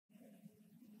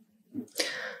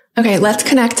Okay, let's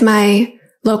connect my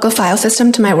local file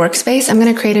system to my workspace. I'm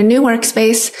going to create a new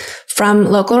workspace from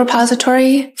local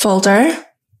repository folder,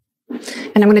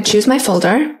 and I'm going to choose my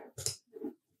folder.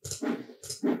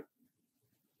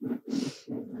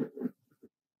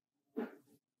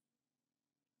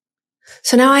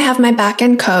 So now I have my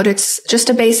backend code. It's just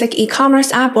a basic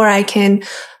e-commerce app where I can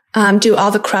do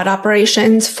all the CRUD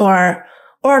operations for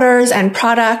orders and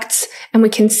products, and we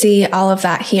can see all of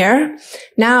that here.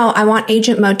 Now I want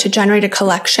agent mode to generate a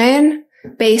collection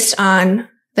based on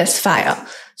this file.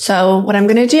 So what I'm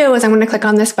going to do is I'm going to click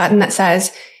on this button that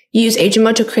says use agent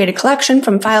mode to create a collection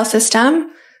from file system.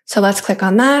 So let's click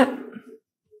on that.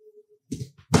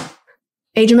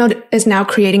 Agent mode is now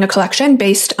creating a collection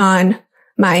based on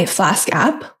my Flask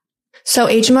app. So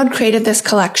agent mode created this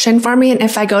collection for me. And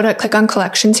if I go to click on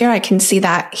collections here, I can see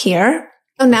that here.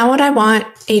 So now what I want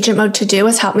agent mode to do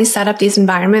is help me set up these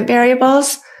environment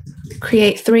variables,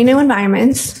 create 3 new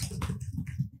environments,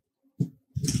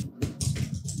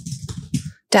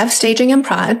 dev, staging, and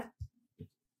prod.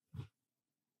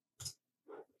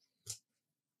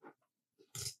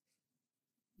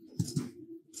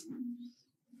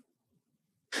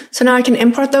 So now I can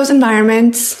import those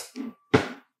environments.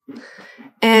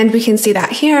 And we can see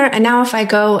that here. And now if I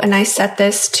go and I set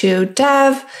this to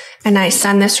dev and I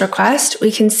send this request,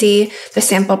 we can see the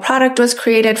sample product was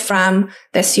created from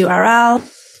this URL.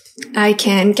 I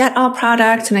can get all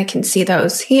products and I can see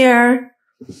those here.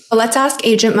 So let's ask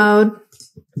agent mode,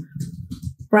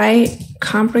 write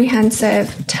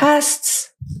comprehensive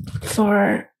tests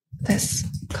for this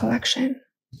collection.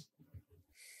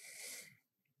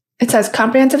 It says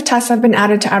comprehensive tests have been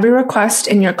added to every request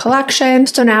in your collection.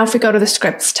 So now if we go to the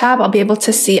scripts tab, I'll be able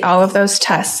to see all of those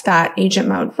tests that agent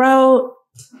mode wrote.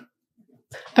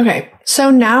 Okay, so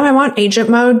now I want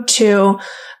agent mode to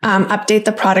update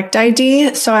the product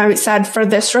ID. So I said for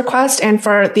this request and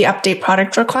for the update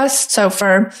product request. So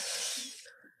for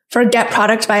get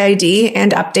product by ID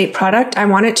and update product, I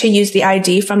want it to use the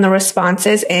ID from the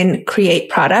responses in create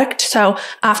product. So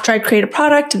after I create a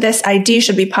product, this ID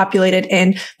should be populated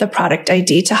in the product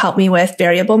ID to help me with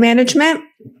variable management.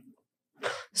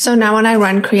 So now when I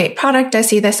run create product, I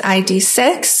see this ID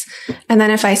 6. And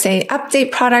then if I say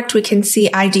update product, we can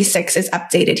see ID 6 is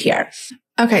updated here.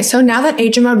 Okay, so now that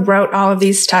agent mode wrote all of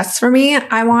these tests for me,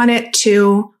 I want it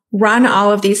to run all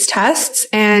of these tests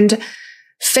and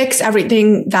fix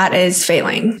everything that is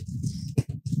failing.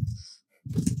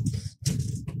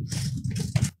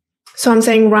 So I'm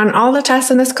saying run all the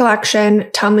tests in this collection,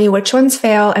 tell me which ones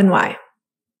fail and why.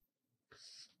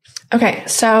 Okay,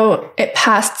 so it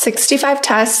passed 65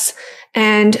 tests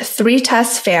and 3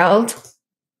 tests failed.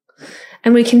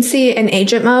 And we can see in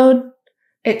agent mode,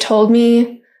 it told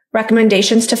me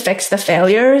recommendations to fix the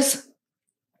failures.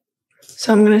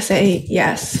 So I'm going to say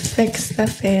yes, fix the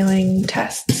failing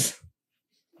tests.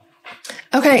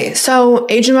 Okay, so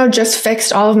agent mode just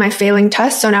fixed all of my failing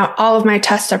tests. So now all of my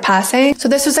tests are passing. So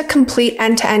this was a complete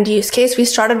end-to-end use case. We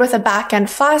started with a backend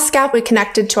Flask app. We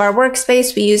connected to our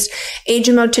workspace. We used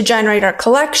agent mode to generate our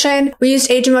collection. We used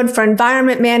agent mode for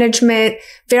environment management,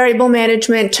 variable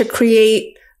management to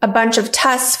create a bunch of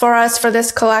tests for us for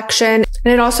this collection.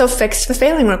 And it also fixed the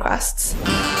failing requests.